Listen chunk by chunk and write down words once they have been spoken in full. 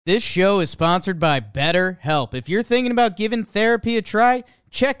This show is sponsored by BetterHelp. If you're thinking about giving therapy a try,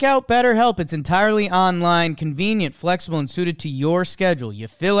 check out BetterHelp. It's entirely online, convenient, flexible, and suited to your schedule. You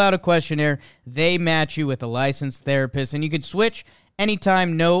fill out a questionnaire, they match you with a licensed therapist, and you can switch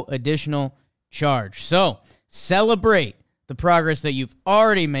anytime, no additional charge. So, celebrate the progress that you've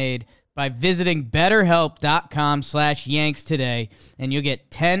already made by visiting BetterHelp.com/Yanks today, and you'll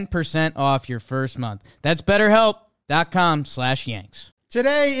get 10% off your first month. That's BetterHelp.com/Yanks.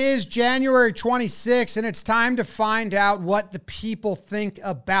 Today is January 26th, and it's time to find out what the people think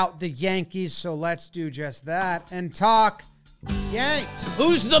about the Yankees. So let's do just that and talk Yanks.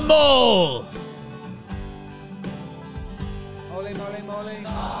 Who's the mole? Mole, mole, mole.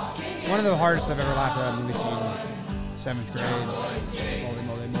 One of the hardest I've ever laughed at a movie scene. 7th grade. Mole,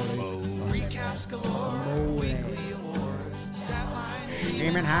 mole, mole. Recaps galore, weekly awards, stat lines,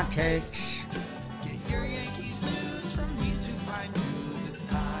 Steaming hot takes. get your Yankees news from these two fine dudes. It's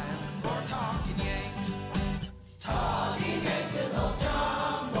time for Talking Yanks. Talking Yanks with old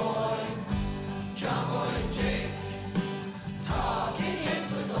John Boy and Jake. Talking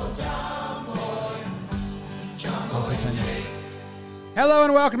Yanks with old John Boy and Jake. Hello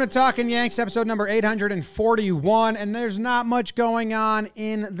and welcome to Talking Yanks, episode number 841. And there's not much going on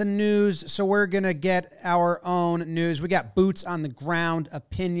in the news, so we're going to get our own news. We got boots on the ground,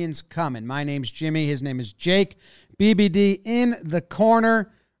 opinions coming. My name's Jimmy. His name is Jake. BBD in the corner.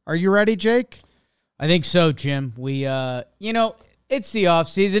 Are you ready, Jake? I think so, Jim. We, it's the off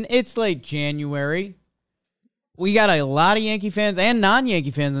season. It's late January. We got a lot of Yankee fans and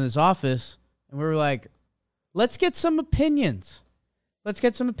non-Yankee fans in this office, and we were like, let's get some opinions. So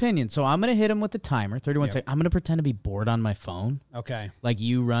I'm going to hit him with the timer, 31 seconds. I'm going to pretend to be bored on my phone. Okay. Like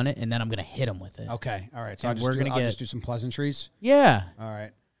you run it, and then I'm going to hit him with it. Okay. All right. So And I'll just do some pleasantries. Yeah. All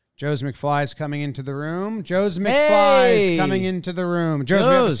right. Joe's McFly's coming into the room. Joe's McFly's coming into the room. Joe's,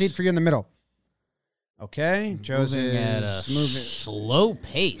 we have a seat for you in the middle. Okay. Joe's Moving at a moving. slow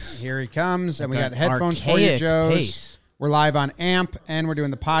pace. Here he comes, and we Like got an headphones for you, archaic Joe's. pace. We're live on AMP, and we're doing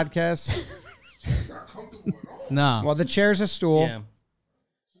the podcast. No. Well, the chair's a stool. Yeah.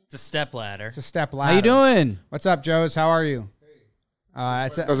 It's a step ladder. It's a step ladder. How you doing? What's up, Joe's? How are you?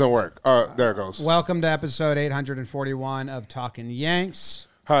 Doesn't work. There it goes. Welcome to episode 841 of Talking Yanks.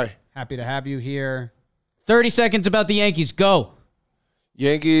 Hi. Happy to have you here. 30 seconds about the Yankees. Go.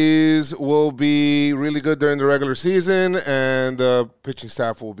 Yankees will be really good during the regular season, and the pitching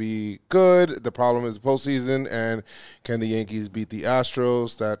staff will be good. The problem is the postseason, and can the Yankees beat the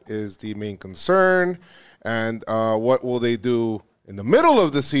Astros? That is the main concern. And what will they do in the middle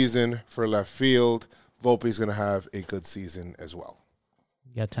of the season for left field? Volpe's going to have a good season as well.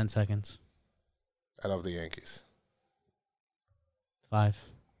 You got 10 seconds. I love the Yankees. 5.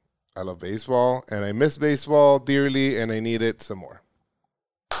 I love baseball, and I miss baseball dearly, and I need it some more.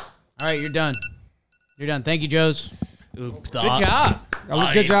 All right, you're done. You're done. Thank you, Joes. Oop, Good job.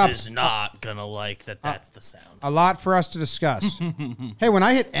 Good job. Is not gonna like that. That's the sound. A lot for us to discuss. Hey, when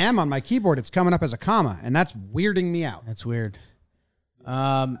I hit M on my keyboard, it's coming up as a comma, and that's weirding me out. That's weird.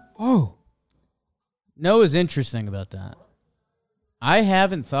 Oh. Noah's interesting about that. I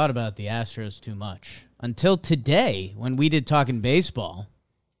haven't thought about the Astros too much until today when we did Talking Baseball,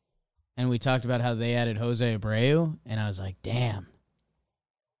 and we talked about how they added Jose Abreu, and I was like, damn,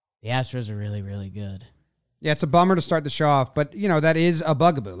 the Astros are really, really good. Yeah, it's a bummer to start the show off, but, that is a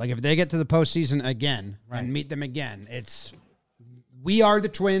bugaboo. Like, if they get to the postseason again and meet them again, we are the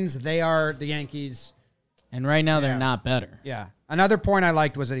Twins, they are the Yankees. And right now, they're not better. Yeah. Another point I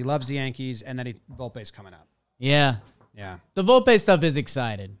liked was that he loves the Yankees and that Volpe's coming up. Yeah. Yeah. The Volpe stuff is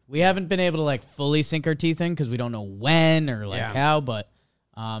excited. We haven't been able to, fully sink our teeth in because we don't know when or, how, but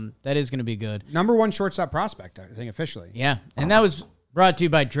that is going to be good. Number one shortstop prospect, I think, officially. Yeah, and that was brought to you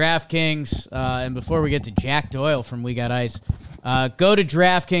by DraftKings. And before we get to Jack Doyle from We Got Ice, go to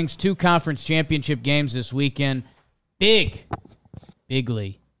DraftKings. 2 conference championship games this weekend.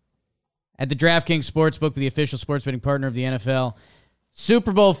 Bigly. At the DraftKings Sportsbook, the official sports betting partner of the NFL.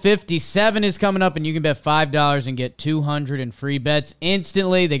 Super Bowl 57 is coming up, and you can bet $5 and get $200 in free bets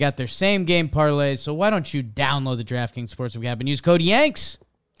instantly. They got their same game parlays, so why don't you download the DraftKings Sportsbook app and use code YANKS?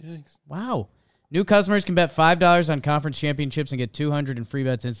 Yanks. Wow. New customers can bet $5 on conference championships and get $200 in free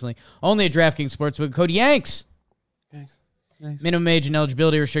bets instantly. Only at DraftKings Sportsbook. Code YANKS. Yanks. Minimum age and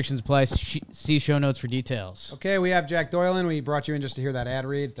eligibility restrictions apply. See show notes for details. Okay, we have Jack Doyle in. We brought you in just to hear that ad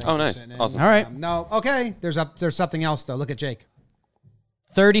read. Thanks for nice. sitting in. Awesome. All right. No, okay. There's something else, though. Look at Jake.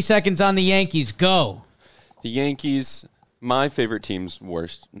 30 seconds on the Yankees. Go. The Yankees, my favorite team's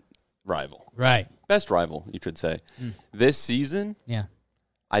worst rival. Right. Best rival, you could say. This season, Yeah.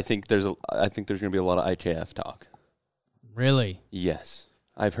 I think there's going to be a lot of IKF talk. Really? Yes.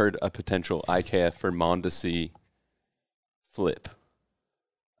 I've heard a potential IKF for Mondesi flip.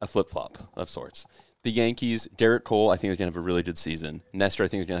 A flip-flop of sorts. The Yankees, Garrett Cole, I think is going to have a really good season. Nestor, I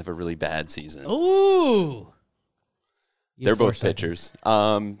think is going to have a really bad season. Ooh. They're both pitchers.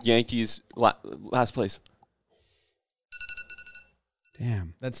 Yankees, last place.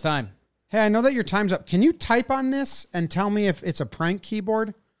 Damn. That's time. Hey, I know that your time's up. Can you type on this and tell me if it's a prank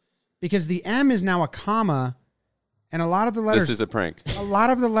keyboard? Because the M is now a comma, and a lot of the letters. This is a prank. A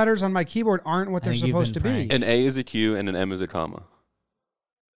lot of the letters on my keyboard aren't what they're think you've supposed to been be. pranked. An A is a Q and an M is a comma.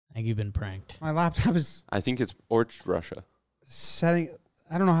 I think you've been pranked. My laptop is I think it's Orch Russia. setting.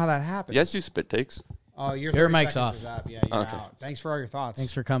 I don't know how that happens. You guys do spit takes? Oh, your Your 30 mic's seconds off. is up. Yeah, you're Okay. out. Thanks for all your thoughts.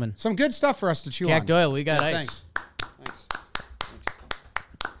 Thanks for coming. Some good stuff for us to chew Jack on. Doyle, we got Yeah, ice. Thanks.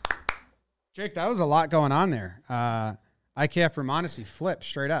 Jake, that was a lot going on there. IKF for Mondesi flip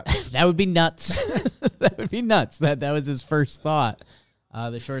straight up. That would be nuts. That would be nuts. That was his first thought.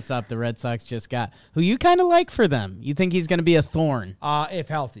 The shortstop the Red Sox just got, who you kind of like for them. You think he's going to be a thorn. If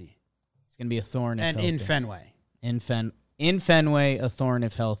healthy. He's going to be a thorn if And healthy. in Fenway. In Fenway, a thorn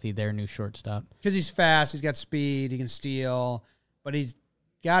if healthy, their new shortstop. Because he's fast, he's got speed, he can steal, but he's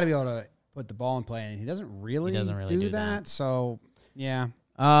got to be able to put the ball in play, and he doesn't really, do that. So, yeah.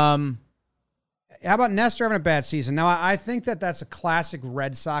 How about Nestor having a bad season? Now, I think that's a classic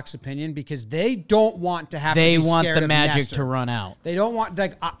Red Sox opinion because they don't want to have They to be want scared the of magic Nestor. to run out. They don't want,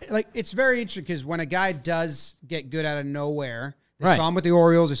 like it's very interesting because when a guy does get good out of nowhere, they Right. saw him with the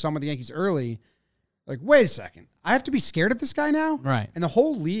Orioles, they saw him with the Yankees early, like, wait a second, I have to be scared of this guy now? Right. And the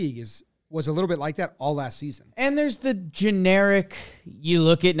whole league was a little bit like that all last season. And there's the generic, you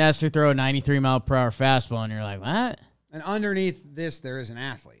look at Nestor throw a 93-mile-per-hour fastball, and you're like, what? And underneath this, there is an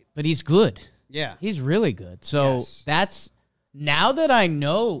athlete. But he's good. Yeah. He's really good. So Yes. that's, now that I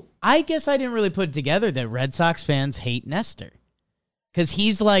know, I guess I didn't really put it together that Red Sox fans hate Nestor. Because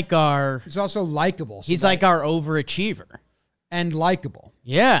he's like our, He's also likable. he's like our overachiever. and likable.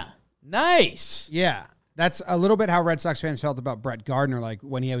 Yeah. Nice. Yeah. That's a little bit how Red Sox fans felt about Brett Gardner, like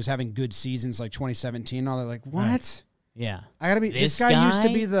when he was having good seasons like 2017 and all. They're like, what? Right. Yeah. I gotta be This this guy used to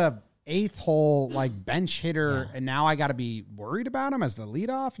guy? be the eighth hole like bench hitter, and now I gotta be worried about him as the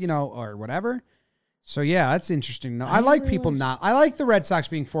leadoff, or whatever. So yeah, that's interesting. No, I like people not. I like the Red Sox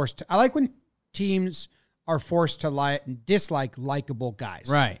being forced to. I like when teams are forced to dislike likable guys.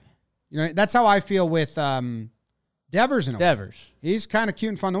 Right. That's how I feel with Devers in a way. Devers. He's kind of cute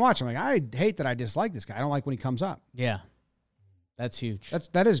and fun to watch. I'm like, I hate that I dislike this guy. I don't like when he comes up. Yeah. That's huge.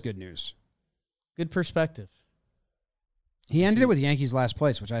 That is good news. good perspective. He ended it with Yankees last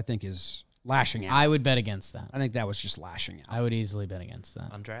place, which I think is lashing out. I would bet against that. I think that was just lashing out. I would easily bet against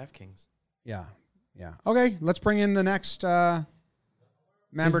that. on DraftKings. Yeah. Yeah. Okay, let's bring in the next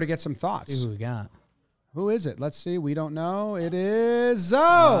member to get some See thoughts. who we got. Who is it? Let's see. We don't know. It is Zoe.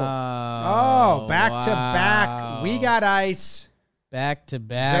 Oh, Back to back. We got ice. back to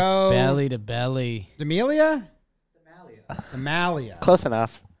back, Zoe. belly to belly. Demelia? Demalia. Close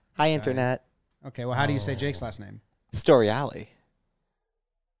enough. Hi, Internet. Okay, well, how do you say Jake's last name? Story Alley.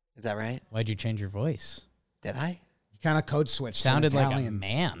 Is that right? Why'd you change your voice? Did I? You kind of code switched. to Sounded like a Italian.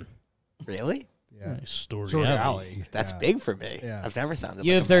 man. Really? Yeah. Story Story alley. Alley. That's Yeah. big for me. Yeah. I've never sounded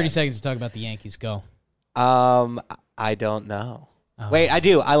You like have a 30 man. seconds to talk about the Yankees. Go. I don't know. Oh. Wait, I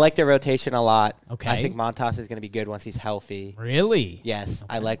do. I like their rotation a lot. Okay. I think Montas is going to be good once he's healthy. Really? Yes,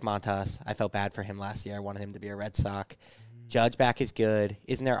 I like Montas. I felt bad for him last year. I wanted him to be a Red Sox. Judge back is good.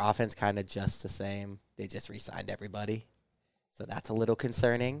 Isn't their offense kind of just the same? They just re-signed everybody. So that's a little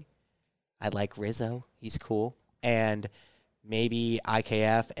concerning. I like Rizzo. He's cool. And maybe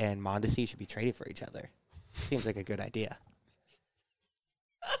IKF and Mondesi should be traded for each other. Seems like a good idea.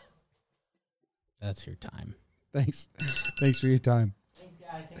 That's your time. Thanks. Thanks for your time. Thanks,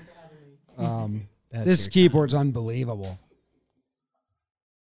 guys. Thanks for having me. That's This your keyboard's unbelievable.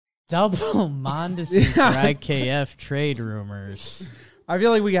 Double Mondesi for IKF trade rumors. I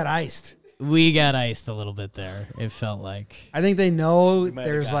feel like we got iced. We got iced a little bit there. It felt like I think they know might have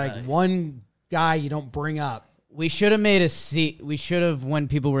there's got like iced. one guy you don't bring up. we should have made we should have, when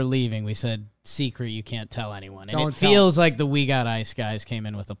people were leaving, we said secret, you can't tell anyone. And Don't it tell. feels like the We Got Ice guys came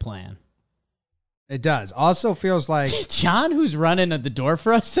in with a plan. It does. Also feels like John, who's running at the door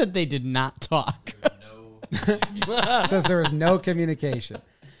for us, said they did not talk. says there was no communication.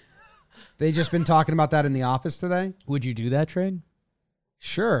 They just been talking about that in the office today. Would you do that trade?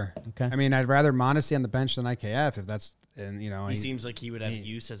 Sure. Okay. I mean, I'd rather Mondesi on the bench than IKF if that's He seems like he would have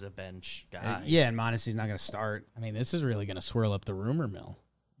use as a bench guy. yeah, and Mondesi's not going to start. I mean, this is really going to swirl up the rumor mill.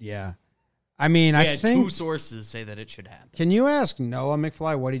 Yeah. I mean, We I had think. two sources say that it should happen. Can you ask Noah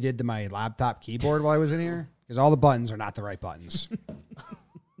McFly what he did to my laptop keyboard while I was in here? Because all the buttons are not the right buttons.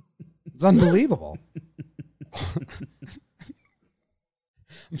 It's unbelievable.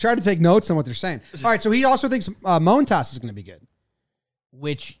 I'm trying to take notes on what they're saying. All right, so he also thinks Montas is going to be good.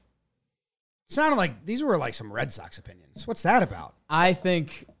 Which Sounded like these were like some Red Sox opinions. What's that about? I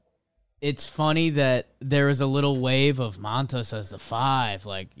think it's funny that there was a little wave of Montas as the 5.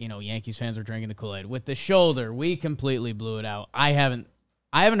 Like, Yankees fans are drinking the Kool-Aid. With the shoulder, we completely blew it out. I haven't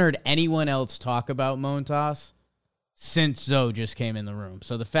heard anyone else talk about Montas since Zoe just came in the room.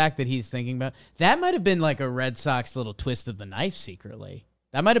 So the fact that he's thinking about that might have been like a Red Sox little twist of the knife secretly.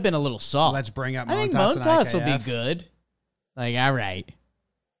 That might have been a little salt. Let's bring up Montas. I think Montas will be good. Like, all right.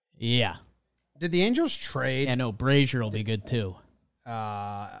 Yeah. Did the Angels trade? Yeah, no, Brazier will be good too.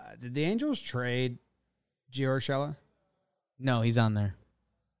 Did the Angels trade Gio Urshela? No, he's on there.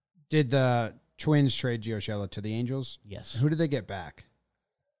 Did the Twins trade Gio Urshela to the Angels? Yes. Who did they get back?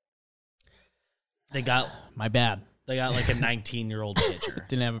 They got My bad. like a 19-year-old pitcher.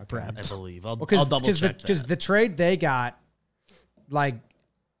 Didn't have a prep. I believe. I'll Because double check that. Because the trade they got, like,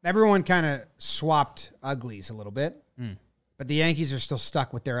 everyone kind of swapped uglies a little bit. But the Yankees are still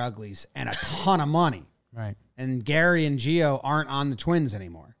stuck with their uglies and a ton of money. Right. And Gary and Gio aren't on the Twins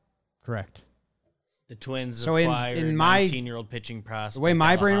anymore. Correct. The Twins So in acquired my- 19-year-old pitching prospect. The way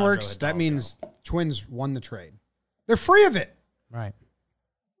my brain Alejandro works, that Hidalgo. means Twins won the trade. They're free of it. Right.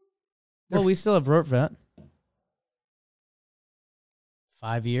 Well, we still have Rortvet.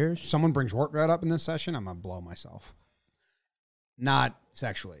 5 years. Someone brings Wortred up in this session, I'm going to blow myself. Not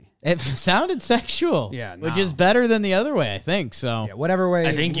sexually. It sounded sexual. Yeah, which no. is better than the other way, I think. So Yeah, whatever way,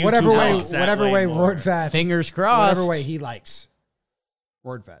 I think whatever YouTube way, likes that whatever way way more. Rortvet, fingers crossed. whatever way he likes.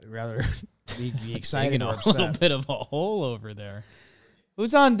 Wordvet, rather be excited Digging or a little upset. bit of a hole over there.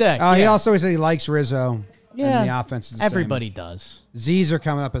 Who's on deck? He Yeah. also said he likes Rizzo. Yeah. And the offense is the Everybody does. same. Z's are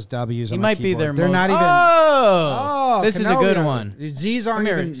coming up as W's. He on my might be keyboard. their They're most- not even. Oh, this is a good Kenobi. one. Z's aren't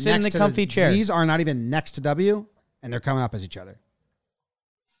Come here, even sit in next the to comfy chair. Z's are not even next to W, and they're coming up as each other.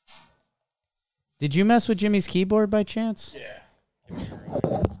 Did you mess with Jimmy's keyboard by chance? Yeah.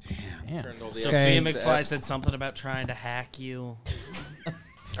 Damn. Sophia Okay. McFly said something about trying to hack you. I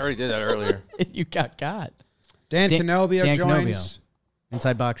already did that earlier. You got. Dan Dan Canobio joins. Canobio.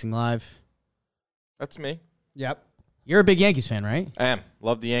 Inside Boxing Live. That's me. Yep. You're a big Yankees fan, right? I am.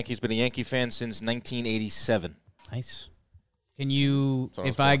 Love the Yankees. Been a Yankee fan since 1987. Nice. Can you, So I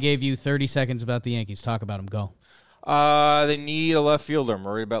was if I born. gave you 30 seconds about the Yankees, talk about them, go. They need a left fielder. I'm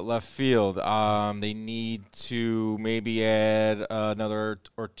worried about left field. They need to maybe add another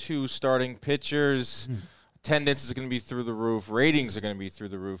or two starting pitchers. Attendance is going to be through the roof. Ratings are going to be through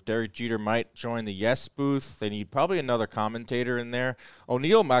the roof. Derek Jeter might join the Yes booth. They need probably another commentator in there.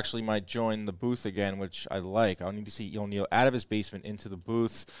 O'Neill actually might join the booth again, which I like. I need to see O'Neill out of his basement into the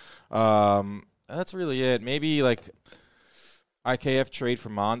booth. That's really it. Maybe like IKF trade for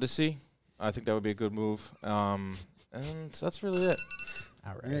Mondesi. I think that would be a good move. And that's really it.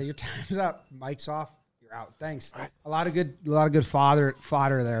 All right. Yeah, your time's up. Mic's off. You're out. Thanks. A lot of good fodder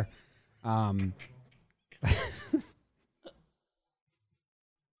there.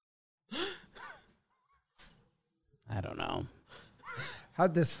 I don't know.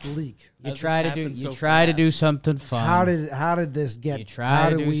 How'd this leak? You How'd try this to do. happen You so try to do fast? something fun. How did this get? you how try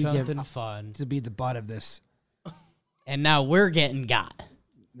to did do we something get fun, to be the butt of this? and now we're getting got.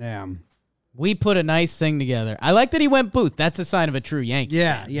 Damn. We put a nice thing together. I like that he went booth. That's a sign of a true Yankee.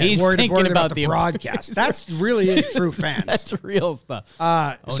 Yeah, fan. yeah. He's worried thinking about the broadcast. That's really is true fans. That's real stuff.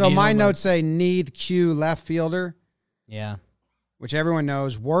 So O'Neill, my like- notes say need Q left fielder, Yeah. which everyone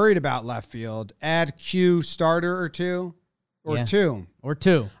knows. Worried about left field. Add Q starter or two, or Yeah. two. Or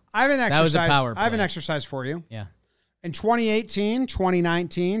two. I have an That was a exercise. power I have an play. exercise for you. Yeah. In 2018,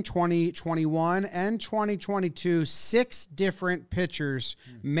 2019, 2021, and 2022, 6 different pitchers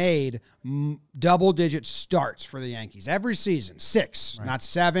made double-digit starts for the Yankees every season. 6, not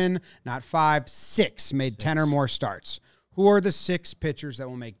 7, not 5, 6 made 10 or more starts. Who are the 6 pitchers that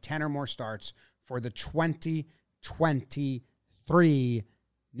will make 10 or more starts for the 2023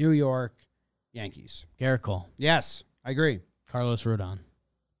 New York Yankees? Garrett Cole. Yes, I agree. Carlos Rodon.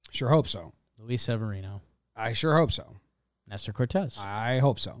 Sure hope so. Luis Severino. I sure hope so. Nestor Cortez. I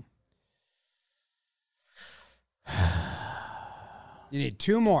hope so. You need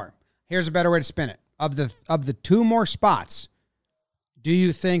 2 more. Here's a better way to spin it. Of the 2 more spots, do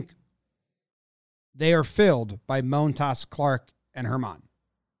you think they are filled by Montas, Clark, and Herman?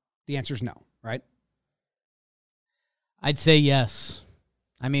 The answer is no, right? I'd say yes.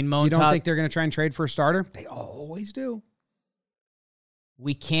 I mean, You don't Montas. think they're going to try and trade for a starter? They always do.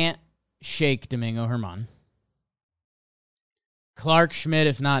 We can't shake Domingo Herman. Clark Schmidt,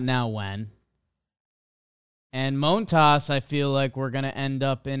 if not now, when? And Montas, I feel like we're going to end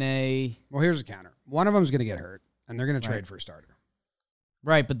up in a... Well, here's a counter. One of them's going to get hurt, and they're going to trade for a starter.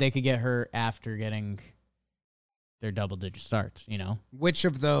 Right, but they could get hurt after getting their double-digit starts, you know? Which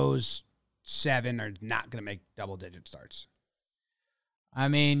of those 7 are not going to make double-digit starts? I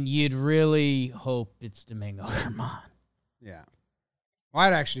mean, you'd really hope it's Domingo Germán. Yeah. Well,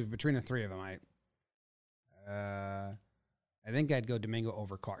 I'd actually, between the 3 of them, I think I'd go Domingo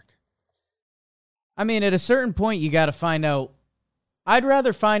over Clark. I mean, at a certain point, you got to find out. I'd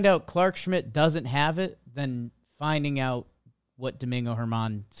rather find out Clark Schmidt doesn't have it than finding out what Domingo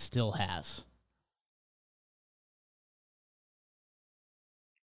Germán still has.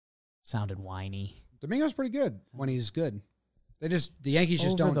 Sounded whiny. Domingo's pretty good when he's good. The Yankees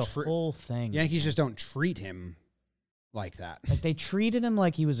just Over don't. the whole thing. Yankees just don't treat him like that. Like they treated him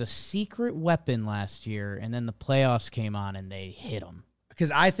like he was a secret weapon last year, and then the playoffs came on and they hit him. Because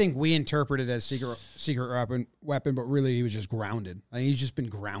I think we interpreted it as secret weapon, but really he was just grounded. I mean, he's just been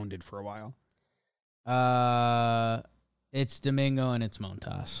grounded for a while. It's Domingo and it's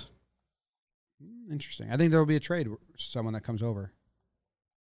Montas. Interesting. I think there will be a trade. Someone that comes over.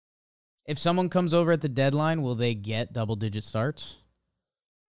 If someone comes over at the deadline, will they get double-digit starts?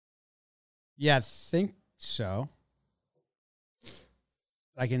 Yeah, I think so.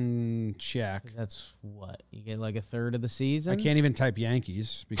 I can check. 'Cause that's what? You get like a third of the season? I can't even type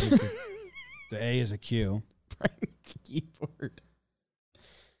Yankees because the A is a Q. Keyboard.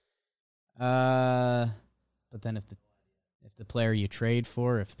 But then if the player you trade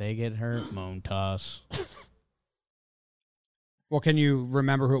for, if they get hurt, Montas. Well, can you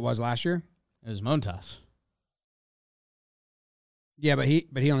remember who it was last year? It was Montas. Yeah, but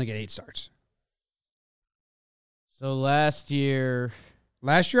he only get 8 starts. So last year,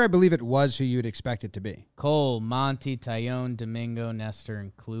 I believe it was who you'd expect it to be. Cole, Monty, Tyone, Domingo, Nestor,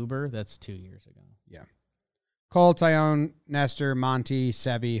 and Kluber. That's 2 years ago. Yeah. Cole, Tyone, Nestor, Monty,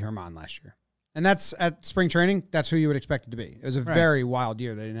 Sevy, Germán last year. And that's at spring training. That's who you would expect it to be. It was a very wild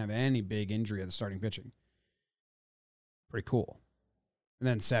year. They didn't have any big injury at the starting pitching. Pretty cool. And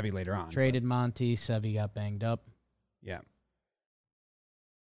then Sevy later on. Traded Monty. Sevy got banged up. Yeah.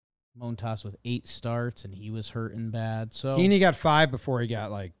 Montas with 8 starts, and he was hurting bad. So Heaney got 5 before he got,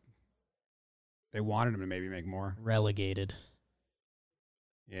 they wanted him to maybe make more. relegated.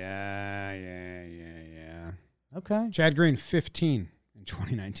 Yeah. Okay. Chad Green, 15 in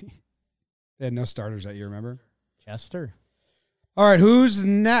 2019. They had no starters that year, remember? Chester. All right, who's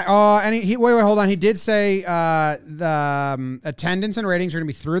next? Wait, hold on. He did say the attendance and ratings are going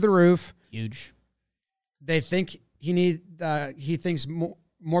to be through the roof. Huge. They think he thinks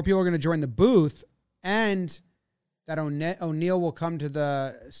more people are going to join the booth, and that O'Neill will come to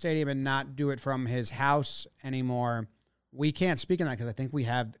the stadium and not do it from his house anymore. We can't speak on that because I think we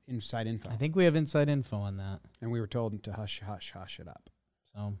have inside info. I think we have inside info on that. And we were told to hush it up.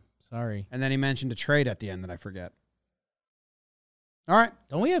 So, sorry. And then he mentioned a trade at the end that I forget. All right.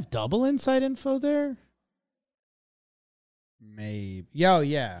 Don't we have double inside info there? Maybe.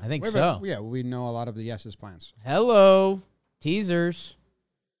 Yeah. I think so. Yeah, we know a lot of the Yes's plans. Hello. Teasers.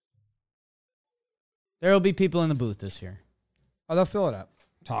 There will be people in the booth this year. Oh, they'll fill it up.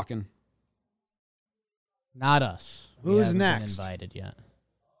 Talking. Not us. We Who's haven't next? Been invited yet.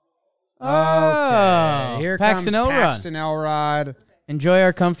 Okay. Here Paxton comes Elrod. Paxton Elrod. Enjoy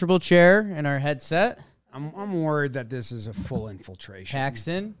our comfortable chair and our headset. I'm worried that this is a full infiltration.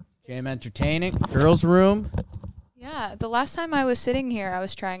 Paxton, JM Entertaining, Girls Room. Yeah, the last time I was sitting here, I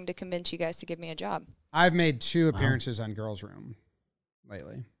was trying to convince you guys to give me a job. I've made 2 appearances on Girls Room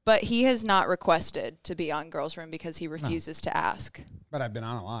lately. But he has not requested to be on Girls Room because he refuses to ask. But I've been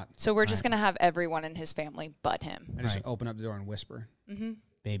on a lot. So we're just going to have everyone in his family but him. I just open up the door and whisper. Mm-hmm.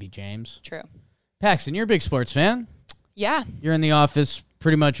 Baby James. True. Paxton, you're a big sports fan. Yeah. You're in the office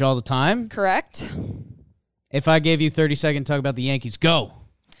pretty much all the time. Correct. If I gave you 30 seconds to talk about the Yankees, go.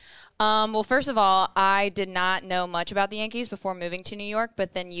 Well, first of all, I did not know much about the Yankees before moving to New York,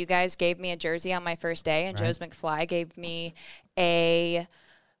 but then you guys gave me a jersey on my first day, and Joe's McFly gave me a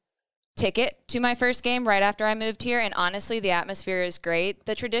ticket to my first game right after I moved here, and honestly, the atmosphere is great.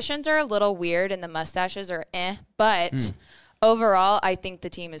 The traditions are a little weird, and the mustaches are but overall, I think the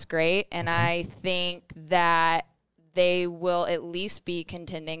team is great, and I think that they will at least be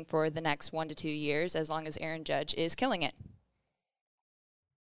contending for the next 1 to 2 years as long as Aaron Judge is killing it.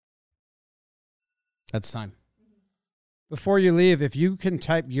 That's time. Before you leave, if you can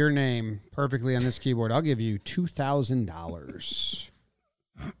type your name perfectly on this keyboard, I'll give you $2,000.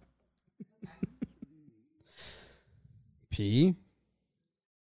 P.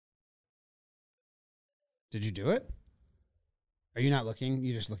 Did you do it? Are you not looking?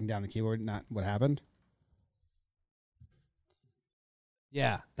 You just looking down the keyboard, not what happened?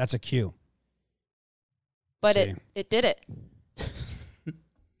 Yeah, that's a Q. But See. it did it.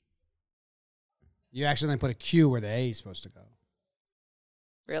 You accidentally put a Q where the A is supposed to go.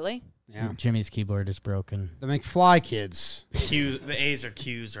 Really? Yeah. Jimmy's keyboard is broken. The McFly kids. The A's are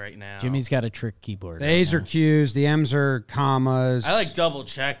Q's right now. Jimmy's got a trick keyboard. The right A's now. are Q's. The M's are commas. I like double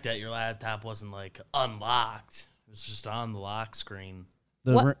checked that your laptop wasn't like unlocked. It was just on the lock screen.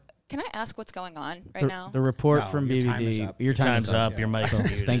 The, What? re- Can I ask what's going on right the, now? the report No, from your time is BBD. up. Your time Time's is up. up. Your mic's So,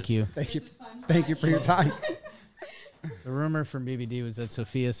 muted. thank you. Thank you for your time. The rumor from BBD was that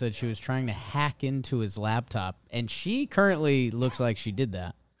Sophia said she was trying to hack into his laptop, and she currently looks like she did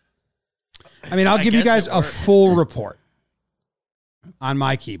that. I mean, I'll I give you guess guys it a worked. full report on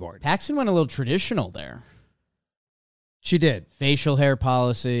my keyboard. Paxton went a little traditional there. She did. Facial hair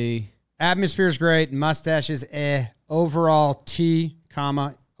policy. Atmosphere is great. Mustache is eh. Overall T,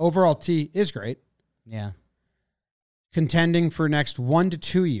 comma. Overall T is great. Yeah. Contending for next 1 to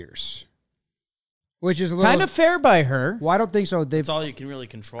 2 years. Which is a little... Kind of fair by her. Well, I don't think so. That's all you can really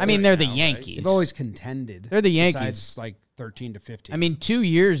control. I mean, right they're the now, right? Yankees. They've always contended. They're the Yankees. Besides, like 13 to 15. I mean, 2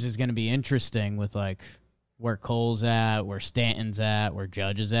 years is going to be interesting with, like, where Cole's at, where Stanton's at, where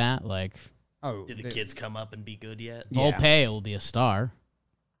Judge is at. Like, oh, Did the kids come up and be good yet? Yeah. Volpe will be a star.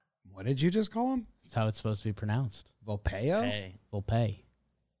 What did you just call him? That's how it's supposed to be pronounced. Volpeo? Hey, Volpe.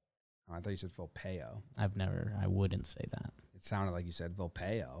 Oh, I thought you said Volpeo. I wouldn't say that. It sounded like you said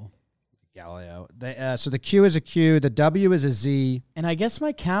Volpeo. Galileo. So the Q is a Q. The W is a Z. And I guess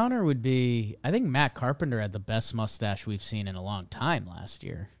my counter would be, I think Matt Carpenter had the best mustache we've seen in a long time last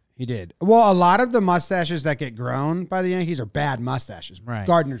year. He did. Well, a lot of the mustaches that get grown by the Yankees are bad mustaches. Right.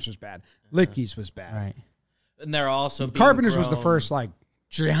 Gardner's was bad. Litkey's was bad. Right. and they're also being Carpenter's was the grown- first, like,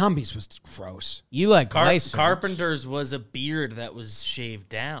 Giambi's was gross. You like Glycerol. Carpenter's was a beard that was shaved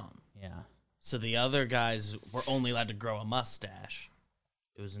down, Yeah. so the other guys were only allowed to grow a mustache.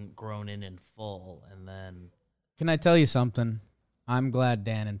 It wasn't grown in full, and then Can I tell you something? I'm glad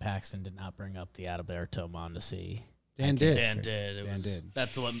Dan and Paxton did not bring up the Adalberto Mondesi. Dan did. Dan did. Dan Was, did.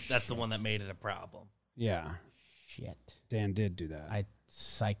 That's the one that made it a problem. Yeah. Shit. Dan did do that. I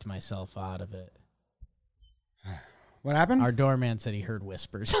psyched myself out of it. What happened? Our doorman said he heard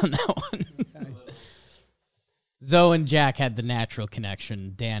whispers on that one. Zoe and Jack had the natural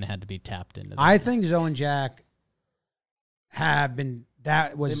connection. Dan had to be tapped into that. I think Zoe and Jack have been,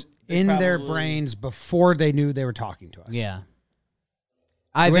 that was They in their probably- brains before they knew they were talking to us. Yeah.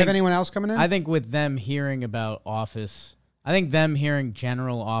 Do we have anyone else coming in? I think with them hearing about office, I think them hearing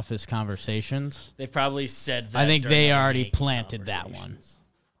general office conversations, They've probably said that. I think during they the already Yankee planted that one. conversations.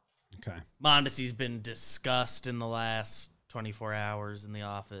 Okay. Mondesi's been discussed in the last 24 hours in the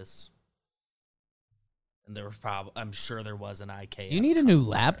office. And there was I'm sure there was an IKF. you need a new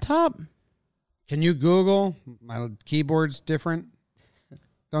laptop? Can you Google my keyboard's different?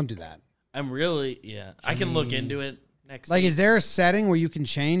 Don't do that. I can look into it next Like, week. is there a setting where you can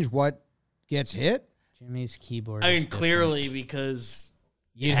change what gets hit? Jimmy's keyboard. I is mean, different. clearly, because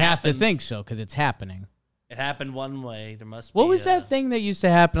You'd it have to happens. think so because it's happening. It happened one way. There must be. What was that thing that used to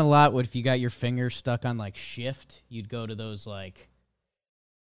happen a lot? What if you got your finger stuck on like shift? You'd go to those like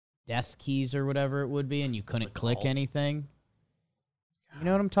death keys or whatever it would be, and you couldn't click anything. You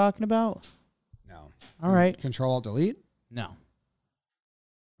know what I'm talking about? No. All right. Control Alt Delete. No.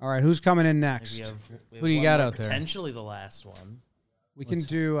 All right. Who's coming in Maybe next? we have Who do you one got more, out there? Potentially the last one. We can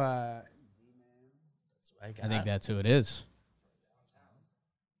do. That's what I got. think that's who it is.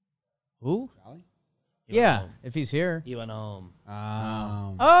 Who? Charlie? He went Yeah, home. if he's here. He went home.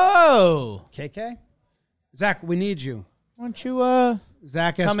 Oh, KK. Zach, we need you. why don't you?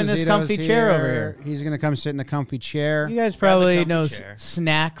 Zach Come in this Esposito's comfy chair over here. He's gonna come sit in the comfy chair. You guys Grab the probably comfy know chair.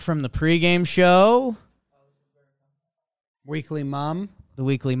 Snack from the pregame show, Weekly Mom. the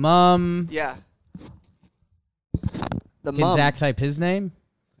Weekly Mum. Yeah. The Can mum. Zach type his name?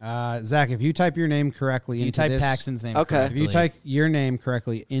 Zach, if you type your name correctly You into type this, Paxton's name. Okay. if you correctly. type your name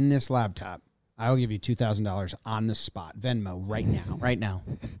correctly in this laptop, I will give you $2,000 on the spot, Venmo, right now. right now.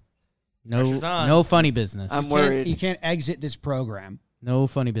 Pressure's on. No funny business. I'm You can't- worried. You can't exit this program. No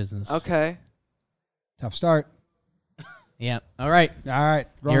funny business. Okay. Tough start. Yeah. All right. All right,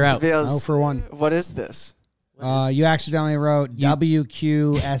 You're out. Reveals- 0 for 1. What is this? You accidentally wrote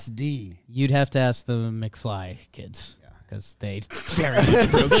WQSD. You'd have to ask the McFly kids because they very much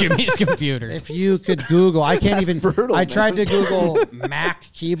broke Jimmy's computer. If you could Google, I can't That's even. brutal, I tried man. to Google Mac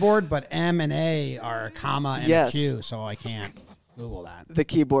keyboard, but M and A are a comma and Yes. a Q, so I can't Google that. The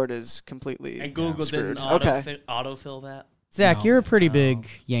keyboard is completely And Google screwed. didn't Okay. autofill that. Zach, No. you're a pretty big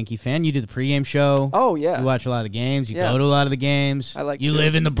Yankee fan. You do the pregame show. Oh yeah. You watch a lot of the games. You Yeah. go to a lot of the games. I like You to.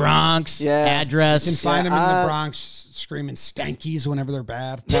 live in the Bronx. Yeah. Address. You can find them in Yeah, the Bronx screaming skankies whenever they're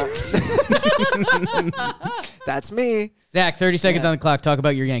bad. That's me. Zach, 30 seconds Yeah. on the clock. Talk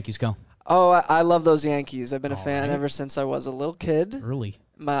about your Yankees. Go. Oh, I love those Yankees. I've been a fan right. ever since I was a little kid. Early.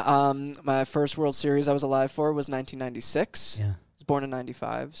 My first World Series I was alive for was 1996. Yeah. I was born in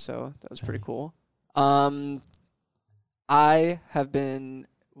 95, so that was pretty cool. I have been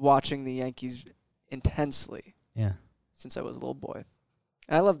watching the Yankees intensely Yeah. since I was a little boy.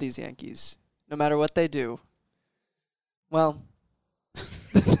 And I love these Yankees, no matter what they do. Well,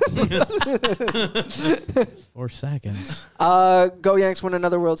 4 seconds. go Yanks, win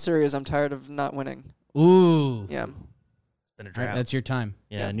another World Series. I'm tired of not winning. Ooh. Yeah. Been a All right, drought. that's your time.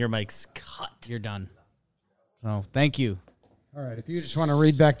 Yeah, and your mic's cut. You're done. So, thank you. All right, if you just want to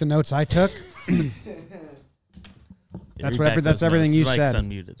read back the notes I took. That's Read what back every- that's those everything notes. you Mike's said.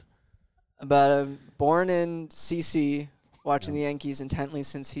 unmuted. But born in CC, watching the Yankees intently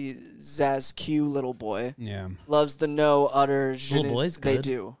since he's as Q little boy. Yeah. Loves the no utter je Little ne- boy's they good.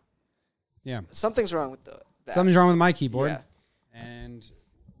 do. Yeah. Something's wrong with that. Something's wrong with my keyboard. Yeah. And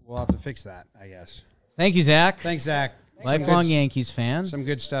we'll have to fix that, I guess. Thank you, Zach. Thanks, Zach. Lifelong Some Yankees fan. Some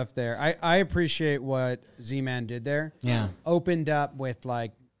good stuff there. I appreciate what Z-Man did there. Yeah. Opened up with,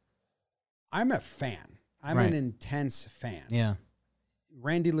 like, I'm a fan. I'm Right. an intense fan. Yeah.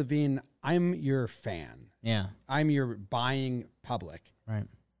 Randy Levine, I'm your fan. Yeah. I'm your buying public. Right.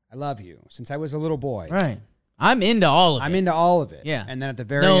 I love you since I was a little boy. Right. I'm into all of it. I'm into all of it. Yeah. And then at the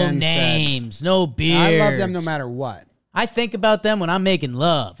very no end names, no said, beards. I love them no matter what. I think about them when I'm making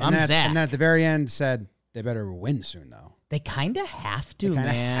love. And I'm then, Zach. and then at the very end said, they better win soon, though. They kind of have to, They kind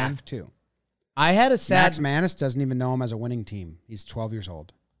of man. have to. I had a sad. Max Manus doesn't even know him as a winning team. He's 12 years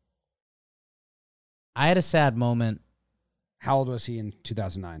old. I had a sad moment. How old was he in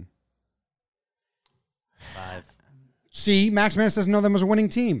 2009? 5. See, Max Manus doesn't know them as a winning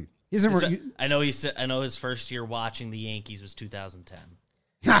team. He doesn't. I know he said. I know his first year watching the Yankees was 2010.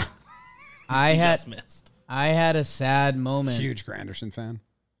 I He had just missed. I had a sad moment. Huge Granderson fan.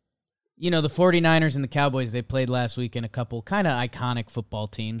 You know, the 49ers and the Cowboys, they played last week in a couple kind of iconic football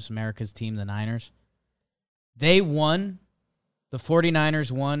teams, America's team, the Niners. They won. The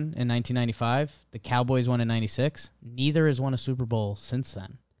 49ers won in 1995. The Cowboys won in 96. Neither has won a Super Bowl since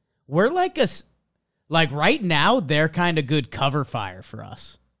then. We're like right now, they're kind of good cover fire for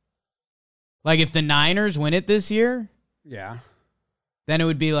us. Like if the Niners win it this year, Yeah. then it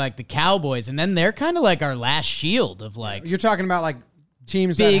would be like the Cowboys, and then they're kind of like our last shield of like, You're talking about like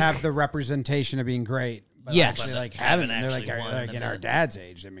teams Big- that have the representation of being great. But Yes. actually, like Haven't haven't. They're like, actually won in and our then- dad's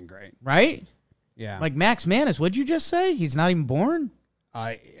age, they've been great. right? Yeah. Like Max Manus, what'd you just say? He's not even born?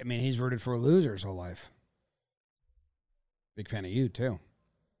 I mean, he's rooted for a loser his whole life. Big fan of you too.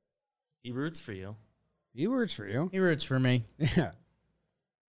 He roots for you. He roots for you. He roots for me. Yeah.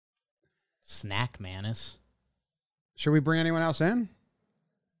 Snack Manus. Should we bring anyone else in?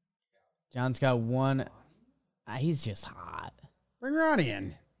 John's got one. He's just hot. Bring Ronnie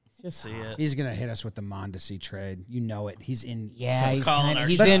in. He's just See hot. it. He's gonna hit us with the Mondesi trade. You know it. He's in. Yeah, he's Calling kind our of.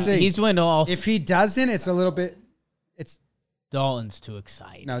 He's shot. in. Let's see. He's went all. If he doesn't, it's a little bit. It's Dalton's too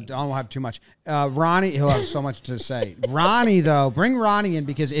excited. no. Don't have too much. Ronnie, he'll have so much to say. Ronnie though, bring Ronnie in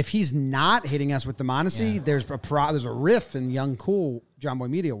because if he's not hitting us with the Mondesi, there's a riff in young cool John Boy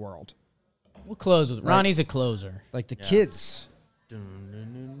Media world. We'll close with Ronnie's a closer. Like the kids.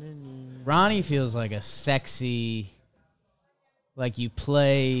 Ronnie feels like a sexy. Like you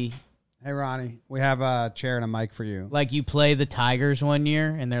play. Hey Ronnie, we have a chair and a mic for you. Like you play the Tigers one year,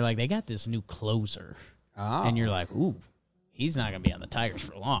 and they're like, they got this new closer, Oh. and you're like, ooh, he's not gonna be on the Tigers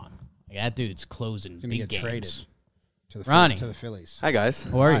for long. Like that dude's closing gonna big get games. traded. to the Ronnie. to the Phillies. Hi guys.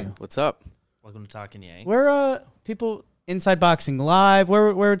 How are Hi. you? What's up? Welcome to Talking Yanks. Where people Inside Boxing Live?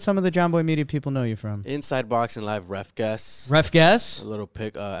 Where would some of the John Boy Media people know you from? Inside Boxing Live Ref Guess. Ref Guess? A little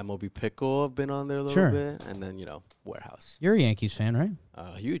MLB Pickle. I've been on there a little Sure. bit, and then Warehouse. You're a Yankees fan, right?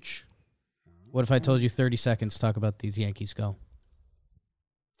 Huge. What if I told you 30 seconds to talk about these Yankees? Go.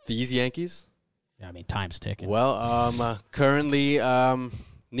 These Yankees. Yeah, I mean, time's ticking. Well, currently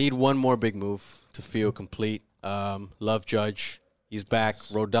need one more big move to feel complete. Love Judge. He's back.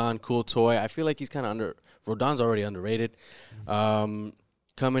 Rodon, cool toy. I feel like he's kind of Rodon's already underrated.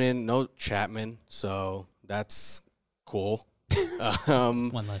 Coming in, no Chapman, so that's cool.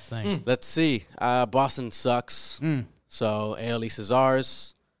 One last thing. Let's see. Boston sucks. So AL East is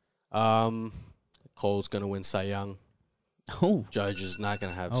ours. Cole's going to win Cy Young. Oh, Judge is not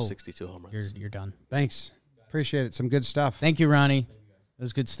going to have 62 home runs. you're done. Thanks. Appreciate it. Some good stuff. Thank you, Ronnie. It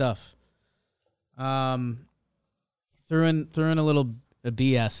was good stuff. Threw in a little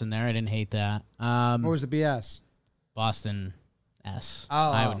BS in there. I didn't hate that. What was the BS? Boston S.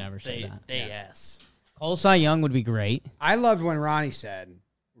 Oh, I would never say that. They yes. Cole Cy Young would be great. I loved when Ronnie said,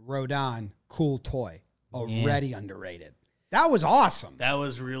 Rodon, cool toy, already underrated. That was awesome. That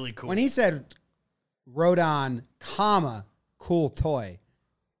was really cool. When he said Rodon, comma, cool toy,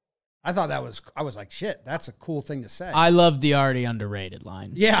 I thought I was like, shit, that's a cool thing to say. I love the already underrated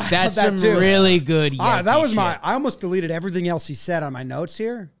line. Yeah, I that's love that some too. really good. that Yankee was shit. I almost deleted everything else he said on my notes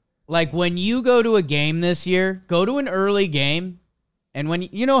here. Like when you go to a game this year, go to an early game, and when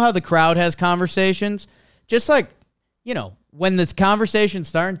you know how the crowd has conversations, just like, when this conversation's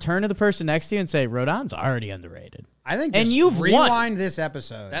starting, turn to the person next to you and say, Rodon's already underrated. I think And just you've rewind won. this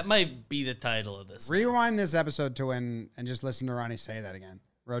episode. that might be the title of this. Rewind this episode to when and just listen to Ronnie say that again.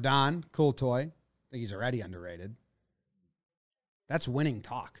 Rodon, cool toy. I think he's already underrated. That's winning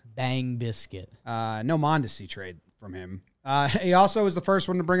talk. Bang biscuit. No Mondesi trade from him. He also was the first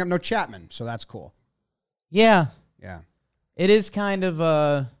one to bring up no Chapman, so that's cool. Yeah, Yeah. it is kind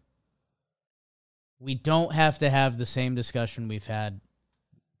of we don't have to have the same discussion we've had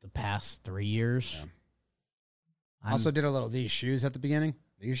the past 3 years. Yeah. I'm- Also did a little these shoes at the beginning.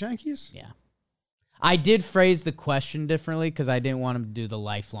 These Yankees? Yeah. I did phrase the question differently because I didn't want him to do the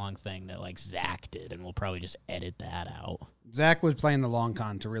lifelong thing that like Zach did, and we'll probably just edit that out. Zach was playing the long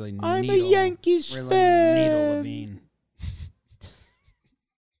con to really I'm needle, a Yankees really fan. needle Levine.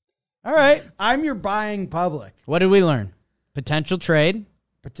 All right. I'm your buying public. What did we learn? Potential trade,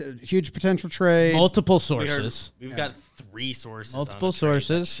 Huge potential trade. multiple We heard- sources. We've got 3 sources. Multiple on a trade that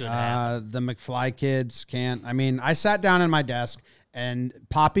sources. should happen. The McFly kids can't. I mean, I sat down at my desk and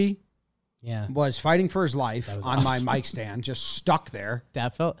Poppy Yeah. was fighting for his life That was on awesome. my mic stand, just stuck there,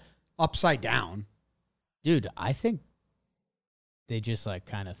 That felt, upside down. dude, I think they just like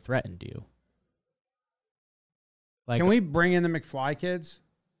kind of threatened you. Like, Can we bring in the McFly kids?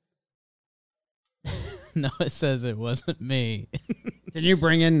 Noah says it wasn't me. Can you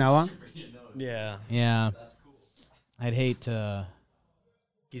bring in Noah? Yeah, Yeah. I'd hate to.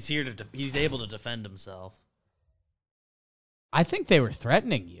 he's here to. He's able to defend himself. I think they were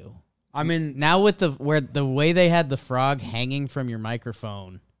threatening you. I mean, Now with the way they had the frog hanging from your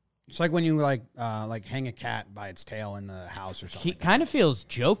microphone, it's like when you like hang a cat by its tail in the house or he something. kind of feels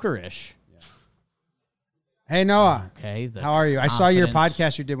Jokerish. Hey Noah, Okay, the how are you? I saw your confidence.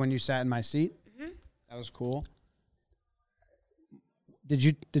 podcast you did when you sat in my seat. That was cool.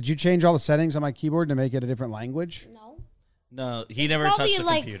 Did you change all the settings on my keyboard to make it a different language? No. No, he It's never probably touched the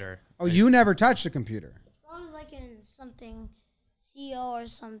like- computer. Oh, you never touched the computer. Probably like in something CO or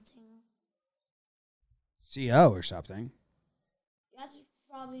something. CO or something. You have to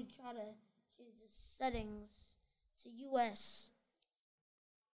probably try to change the settings to US.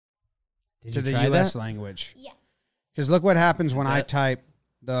 Did To you the try US that? language. language. Yeah. Because look what happens when I that- type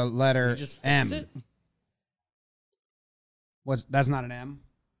the letter You just M. fix it. That's not an M?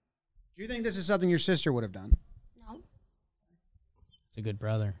 Do you think this is something your sister would have done? No. It's a good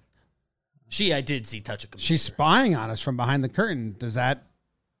brother. I did see touch a computer. She's spying on us from behind the curtain. Does that?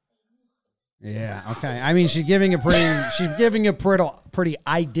 Yeah. Okay. I mean, she's giving a pretty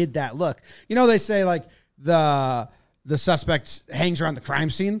I did that look. You know, they say like the suspect hangs around the crime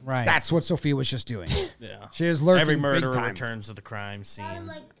scene. Right. That's what Sophia was just doing. Yeah. She is lurking. Every big murderer time. returns to the crime scene. Probably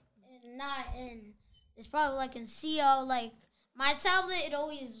like not in. It's probably like in CO. Like my tablet, it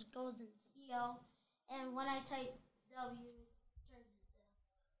always goes in CO, and when I type W, it turns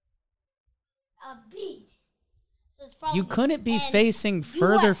into a B. So it's probably You couldn't be and facing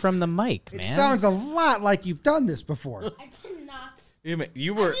further US. from the mic, man. It sounds a lot like you've done this before. I did not.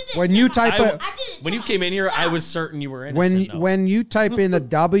 You were I did it When to you my- type I a- did it when to you came in here. I myself. was certain you were innocent. When you type in the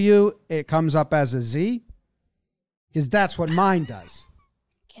W, it comes up as a Z. Because that's what mine does.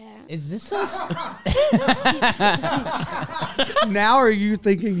 Okay. Is this us? Now are you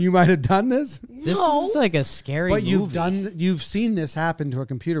thinking you might have done this? This is like a scary But movie. you've seen this happen to a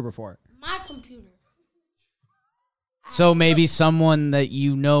computer before. My computer. So maybe someone that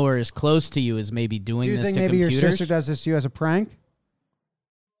you know or is close to you is maybe doing Do you this think to maybe computers. your sister does this to you as a prank?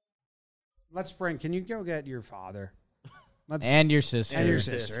 Let's bring. Can you go get your father? Let's And your sister. and your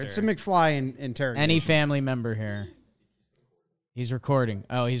sister. It's a McFly interrogation. Any family member here. He's recording.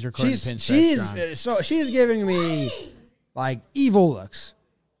 Oh, he's recording. She's giving me like evil looks.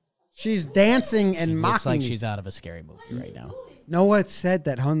 She's dancing and Looks mocking like me. she's out of a scary movie right now. Noah said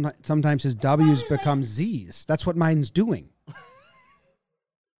that sometimes his W's become Z's. That's what mine's doing.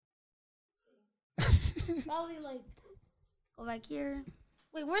 Probably like go back here.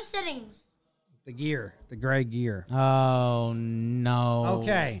 Wait, where's settings? The gear, the gray gear. Oh no.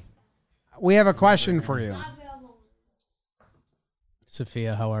 Okay. We have a question for you. Not available.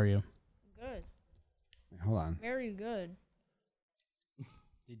 Sophia, how are you? Good. Hold on. Very good.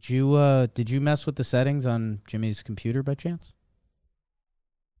 Did you mess with the settings on Jimmy's computer by chance?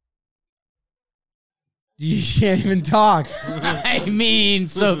 You can't even talk. I mean,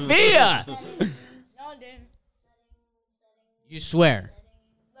 Sophia. No, I didn't. You swear.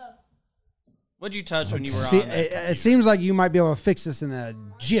 What'd you touch when you were See, on that? it seems like you might be able to fix this in a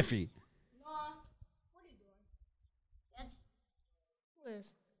jiffy. What are you doing?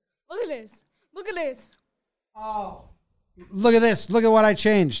 Look at this. Look at this. Oh. Look at this. Look at what I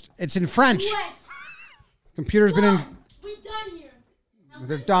changed. It's in French. Computer's been in. We done here.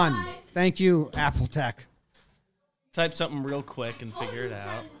 They're done. Thank you, Apple Tech. Type something real quick and figure it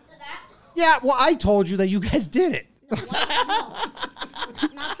out. Yeah, well, I told you that you guys did it. Not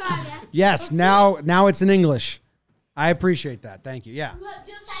try that. Yes, now it's in English. I appreciate that. Thank you. Yeah.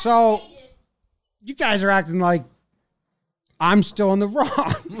 So you guys are acting like I'm still in the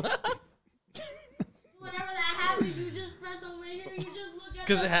wrong. Whenever that happens, you just press over here. You just look at.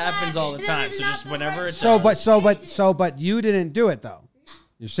 Because it happens all the time. So just whenever it's But you didn't do it though.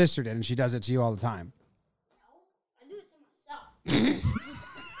 Your sister did, and she does it to you all the time. I do it to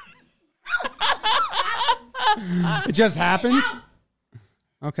myself. It just happens.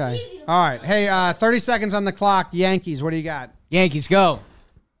 Okay. All right. Hey, 30 seconds on the clock. Yankees. What do you got? Yankees, go.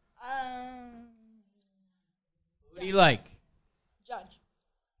 Who do you like?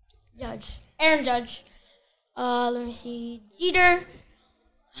 Judge. Aaron Judge. Let me see. Jeter.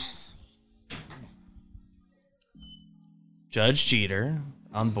 Judge Jeter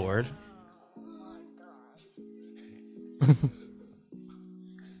on board.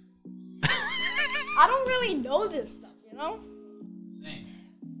 I don't really know this stuff, you know?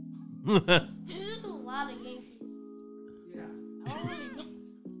 There's just a lot of Yankees.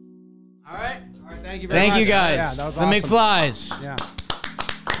 All right. Thank you Thank you guys. Yeah, that was the awesome. McFlys. Yeah.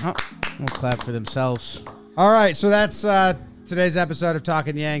 Oh, we'll clap for themselves. All right. So that's today's episode of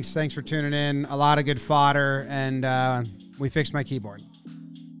Talking Yanks. Thanks for tuning in. A lot of good fodder, and we fixed my keyboard.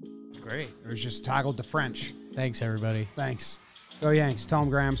 Great. It was just toggled to French. Thanks, everybody. Thanks. Go Yanks. Tell them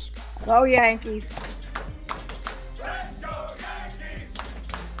Grams. Go Yankees.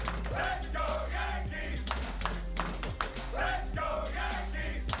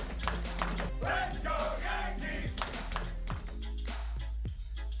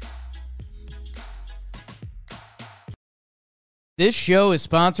 This show is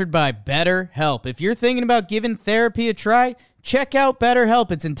sponsored by BetterHelp. If you're thinking about giving therapy a try, check out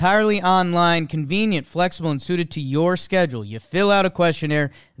BetterHelp. It's entirely online, convenient, flexible, and suited to your schedule. You fill out a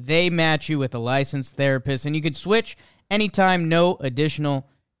questionnaire, they match you with a licensed therapist, and you can switch anytime, no additional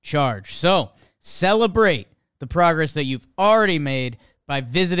charge. So, celebrate the progress that you've already made by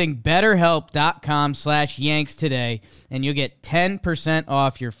visiting BetterHelp.com/Yanks today, and you'll get 10%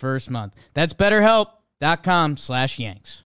 off your first month. That's BetterHelp.com/Yanks.